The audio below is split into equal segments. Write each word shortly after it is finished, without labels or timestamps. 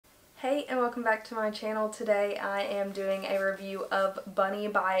Hey and welcome back to my channel. Today I am doing a review of Bunny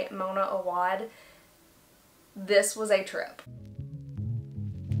by Mona Awad. This was a trip.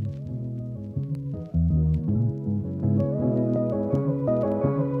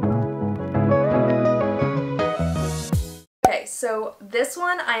 Okay, so this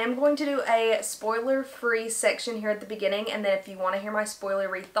one I am going to do a spoiler-free section here at the beginning, and then if you want to hear my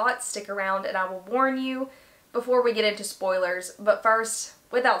spoilery thoughts, stick around and I will warn you before we get into spoilers. But first,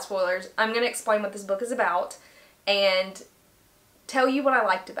 without spoilers, I'm going to explain what this book is about and tell you what I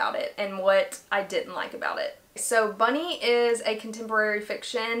liked about it and what I didn't like about it. So Bunny is a contemporary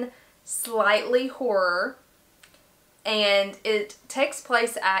fiction, slightly horror, and it takes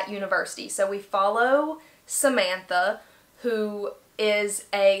place at university. So we follow Samantha, who is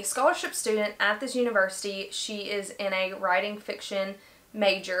a scholarship student at this university. She is in a writing fiction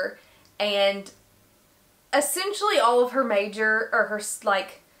major, and essentially all of her major, or her,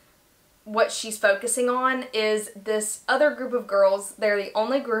 like, what she's focusing on is this other group of girls. They're the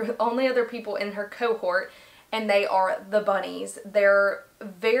only other people in her cohort, and they are the bunnies. They're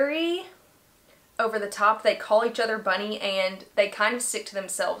very over the top. They call each other bunny, and they kind of stick to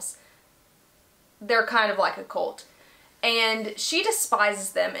themselves. They're kind of like a cult. And she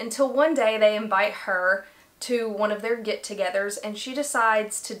despises them until one day they invite her to one of their get-togethers, and she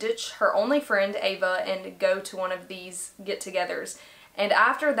decides to ditch her only friend Ava and go to one of these get-togethers. And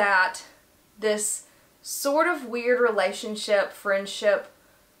after that, this sort of weird relationship, friendship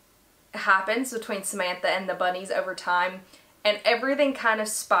happens between Samantha and the bunnies over time, and everything kind of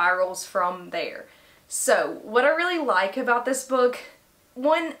spirals from there. So what I really like about this book,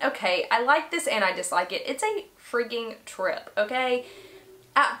 okay, I like this and I dislike it. It's a freaking trip, okay?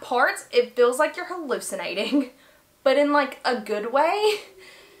 At parts, it feels like you're hallucinating, but in like a good way.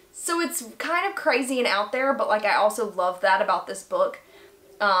 So it's kind of crazy and out there, but like I also love that about this book.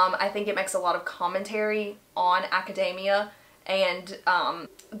 I think it makes a lot of commentary on academia and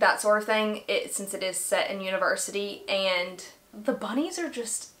that sort of thing, since it is set in university, and the bunnies are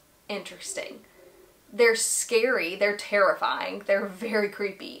just interesting. They're scary, they're terrifying, they're very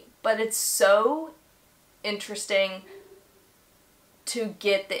creepy, but it's so interesting to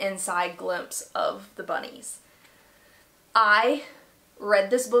get the inside glimpse of the bunnies. I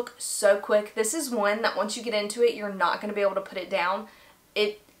read this book so quick. This is one that once you get into it, you're not going to be able to put it down.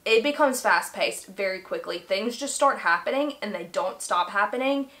 It becomes fast-paced very quickly. Things just start happening and they don't stop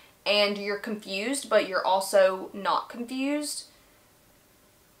happening, and you're confused, but you're also not confused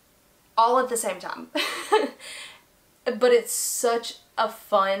all at the same time. But it's such a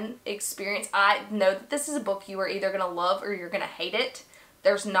fun experience. I know that this is a book you are either going to love or you're going to hate it.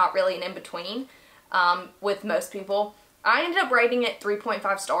 There's not really an in-between with most people. I ended up rating it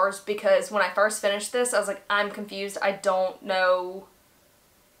 3.5 stars because when I first finished this, I was like, I'm confused. I don't know.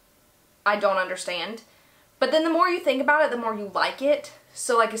 I don't understand. But then the more you think about it, the more you like it.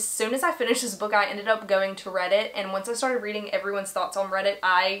 So like as soon as I finished this book, I ended up going to Reddit, and once I started reading everyone's thoughts on Reddit,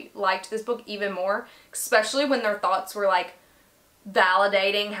 I liked this book even more, especially when their thoughts were like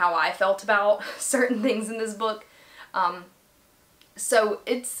validating how I felt about certain things in this book. So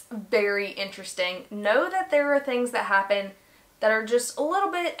it's very interesting. Know that there are things that happen that are just a little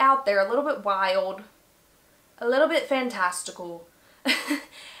bit out there, a little bit wild, a little bit fantastical.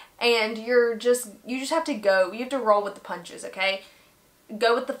 And you just have to go. You have to roll with the punches, okay?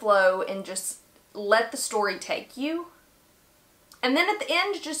 Go with the flow and just let the story take you. And then at the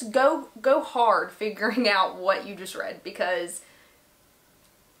end, just go hard figuring out what you just read, because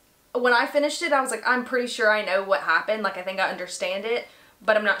when I finished it, I was like, I'm pretty sure I know what happened. Like, I think I understand it,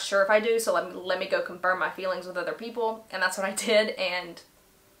 but I'm not sure if I do, so let me go confirm my feelings with other people. And that's what I did, and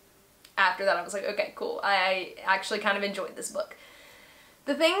after that I was like, okay, cool. I actually kind of enjoyed this book.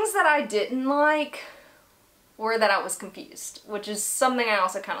 The things that I didn't like were that I was confused, which is something I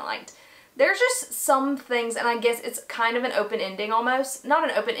also kind of liked. There's just some things, and I guess it's kind of an open ending almost. Not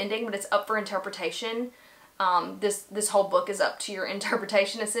an open ending, but it's up for interpretation. This whole book is up to your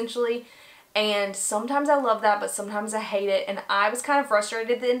interpretation, essentially. And sometimes I love that, but sometimes I hate it. And I was kind of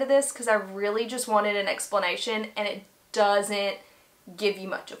frustrated at the end of this because I really just wanted an explanation, and it doesn't give you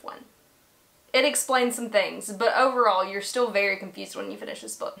much of one. It explains some things, but overall you're still very confused when you finish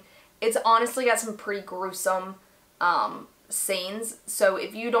this book. It's honestly got some pretty gruesome scenes, so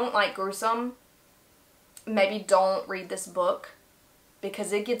if you don't like gruesome, maybe don't read this book,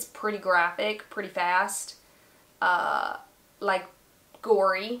 because it gets pretty graphic pretty fast, like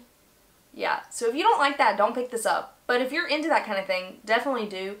gory. Yeah, so if you don't like that, don't pick this up. But if you're into that kind of thing, definitely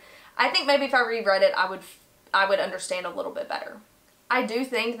do. I think maybe if I reread it, I would understand a little bit better. I do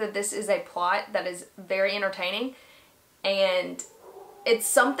think that this is a plot that is very entertaining, and It's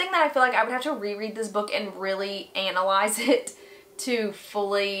something that I feel like I would have to reread this book and really analyze it to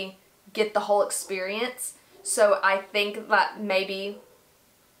fully get the whole experience. So I think that maybe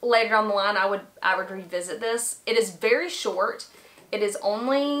later down the line I would revisit this. It is very short. It is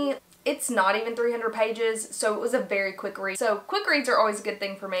only, it's not even 300 pages, so it was a very quick read. So quick reads are always a good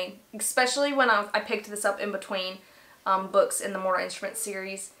thing for me, especially when I picked this up in between books in the Mortal Instruments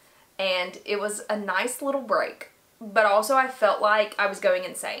series, and it was a nice little break. But also I felt like I was going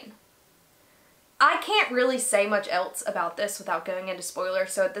insane. I can't really say much else about this without going into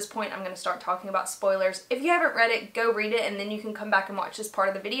spoilers, so at this point I'm going to start talking about spoilers. If you haven't read it, go read it and then you can come back and watch this part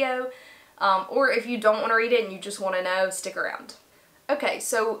of the video. Or if you don't want to read it and you just want to know, stick around. Okay,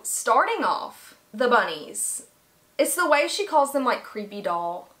 so starting off, the bunnies. It's the way she calls them like creepy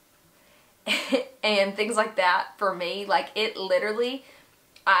doll and things like that for me. Like it literally,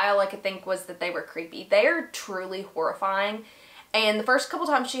 all I could think was that they were creepy. They are truly horrifying. And the first couple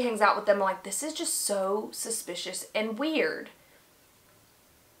times she hangs out with them, I'm like, this is just so suspicious and weird.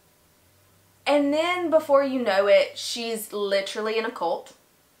 And then before you know it, she's literally in a cult.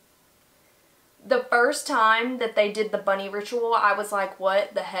 The first time that they did the bunny ritual, I was like,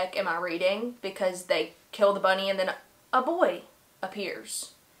 what the heck am I reading? Because they kill the bunny and then a boy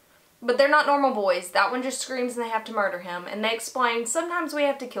appears. But they're not normal boys. That one just screams and they have to murder him. And they explain, sometimes we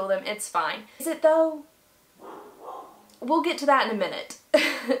have to kill them. It's fine. Is it though? We'll get to that in a minute.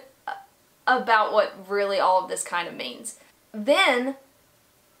 About what really all of this kind of means. Then,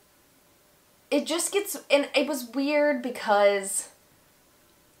 it just gets, and it was weird because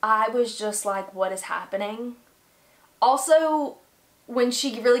I was just like, what is happening? Also, when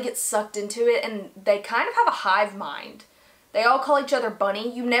she really gets sucked into it and they kind of have a hive mind. They all call each other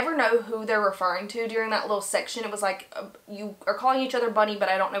bunny. You never know who they're referring to during that little section. It was like, you are calling each other bunny, but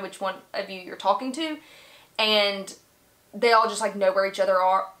I don't know which one of you you're talking to. And they all just like know where each other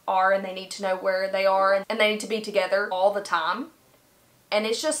are and they need to know where they are and they need to be together all the time. And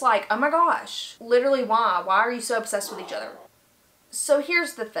it's just like, oh my gosh, literally why? Why are you so obsessed with each other? So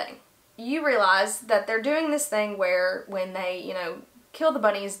here's the thing. You realize that they're doing this thing where when they, you know, kill the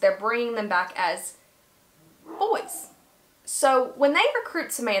bunnies, they're bringing them back as boys. So when they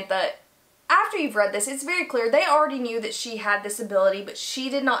recruit Samantha, after you've read this, it's very clear they already knew that she had this ability, but she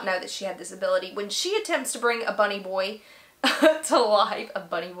did not know that she had this ability. When she attempts to bring a bunny boy to life,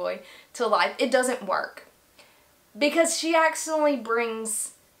 it doesn't work. Because she accidentally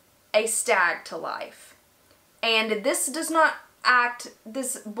brings a stag to life. And this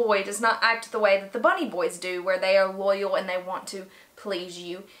boy does not act the way that the bunny boys do, where they are loyal and they want to please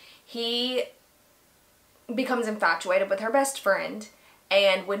you. He becomes infatuated with her best friend,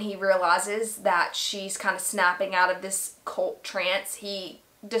 and when he realizes that she's kind of snapping out of this cult trance, he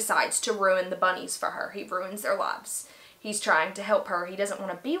decides to ruin the bunnies for her. He ruins their lives. He's trying to help her. He doesn't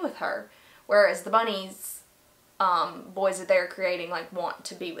want to be with her, whereas the bunnies, boys that they're creating, like, want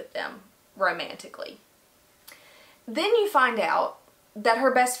to be with them romantically. Then you find out that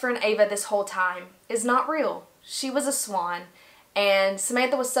her best friend Ava this whole time is not real. She was a swan, and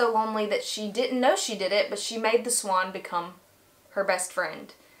Samantha was so lonely that she didn't know she did it, but she made the swan become her best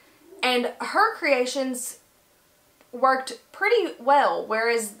friend. And her creations worked pretty well,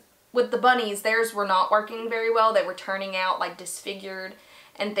 whereas with the bunnies, theirs were not working very well. They were turning out like disfigured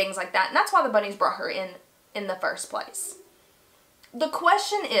and things like that. And that's why the bunnies brought her in the first place. The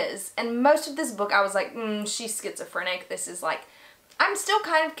question is, and most of this book I was like, she's schizophrenic. This is like, I'm still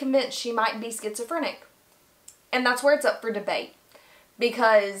kind of convinced she might be schizophrenic. And that's where it's up for debate.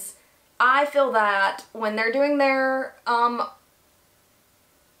 Because I feel that when they're doing their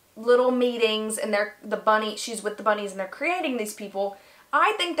little meetings and she's with the bunnies and they're creating these people,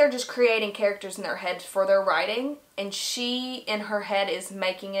 I think they're just creating characters in their head for their writing, and she in her head is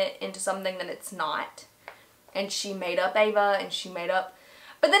making it into something that it's not. And she made up Ava, and she made up,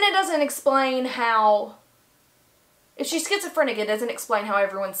 but then it doesn't explain how, if she's schizophrenic, it doesn't explain how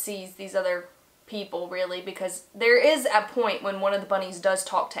everyone sees these other people really, because there is a point when one of the bunnies does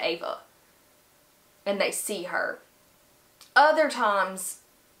talk to Ava and they see her. Other times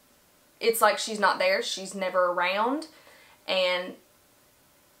it's like she's not there, she's never around, and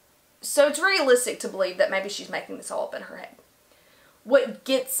so it's realistic to believe that maybe she's making this all up in her head. What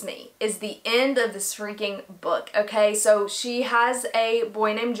gets me is the end of this freaking book, okay? So she has a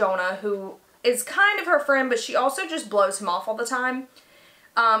boy named Jonah who is kind of her friend, but she also just blows him off all the time.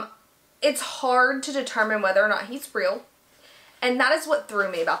 It's hard to determine whether or not he's real. And that is what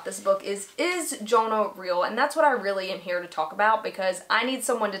threw me about this book is Jonah real? And that's what I really am here to talk about, because I need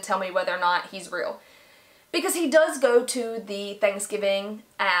someone to tell me whether or not he's real. Because he does go to the Thanksgiving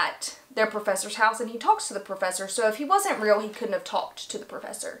at their professor's house and he talks to the professor. So if he wasn't real, he couldn't have talked to the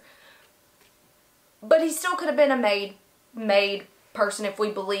professor. But he still could have been a made person if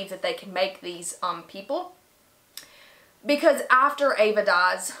we believe that they can make these people. Because after Ava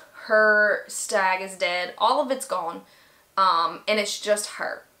dies, her stag is dead. All of it's gone. And it's just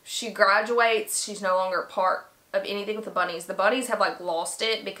her. She graduates. She's no longer part of anything with the bunnies. The bunnies have like lost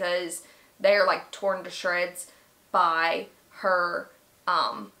it because they are like torn to shreds by her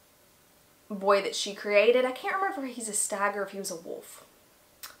boy that she created. I can't remember if he's a stag or if he was a wolf.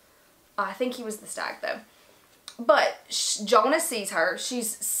 I think he was the stag though. But Jonah sees her.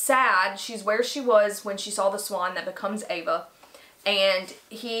 She's sad. She's where she was when she saw the swan that becomes Ava. And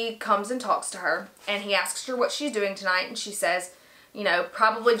he comes and talks to her. And he asks her what she's doing tonight. And she says, you know,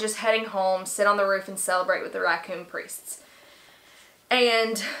 probably just heading home, sit on the roof and celebrate with the raccoon priests.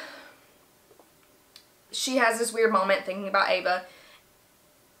 And she has this weird moment thinking about Ava.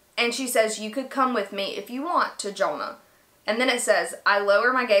 And she says, you could come with me if you want to Jonah. And then it says, I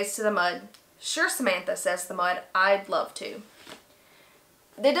lower my gaze to the mud. Sure, Samantha, says the mud. I'd love to.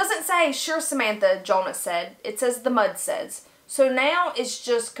 It doesn't say, sure, Samantha, Jonah said. It says the mud says. So now it's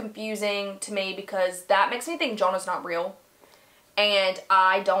just confusing to me because that makes me think Jonah's not real. And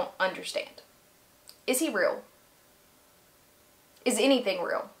I don't understand. Is he real? Is anything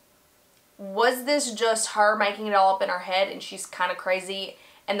real? Was this just her making it all up in her head and she's kind of crazy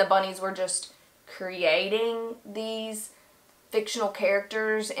and the bunnies were just creating these fictional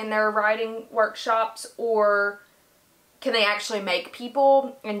characters in their writing workshops, or can they actually make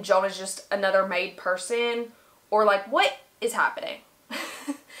people and Jonah's just another made person? Or like, what is happening?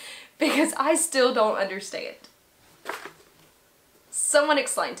 Because I still don't understand. Someone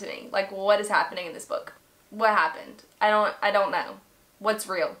explain to me, like, what is happening in this book? What happened? I don't know. What's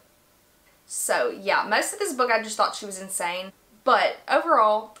real? So yeah, most of this book I just thought she was insane. But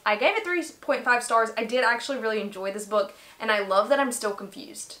overall, I gave it 3.5 stars. I did actually really enjoy this book, and I love that I'm still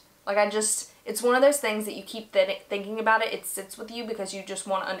confused. Like, it's one of those things that you keep thinking about it. It sits with you because you just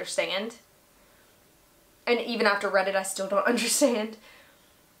want to understand. And even after I read it, I still don't understand.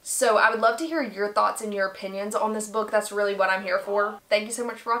 So I would love to hear your thoughts and your opinions on this book. That's really what I'm here for. Thank you so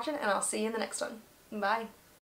much for watching, and I'll see you in the next one. Bye.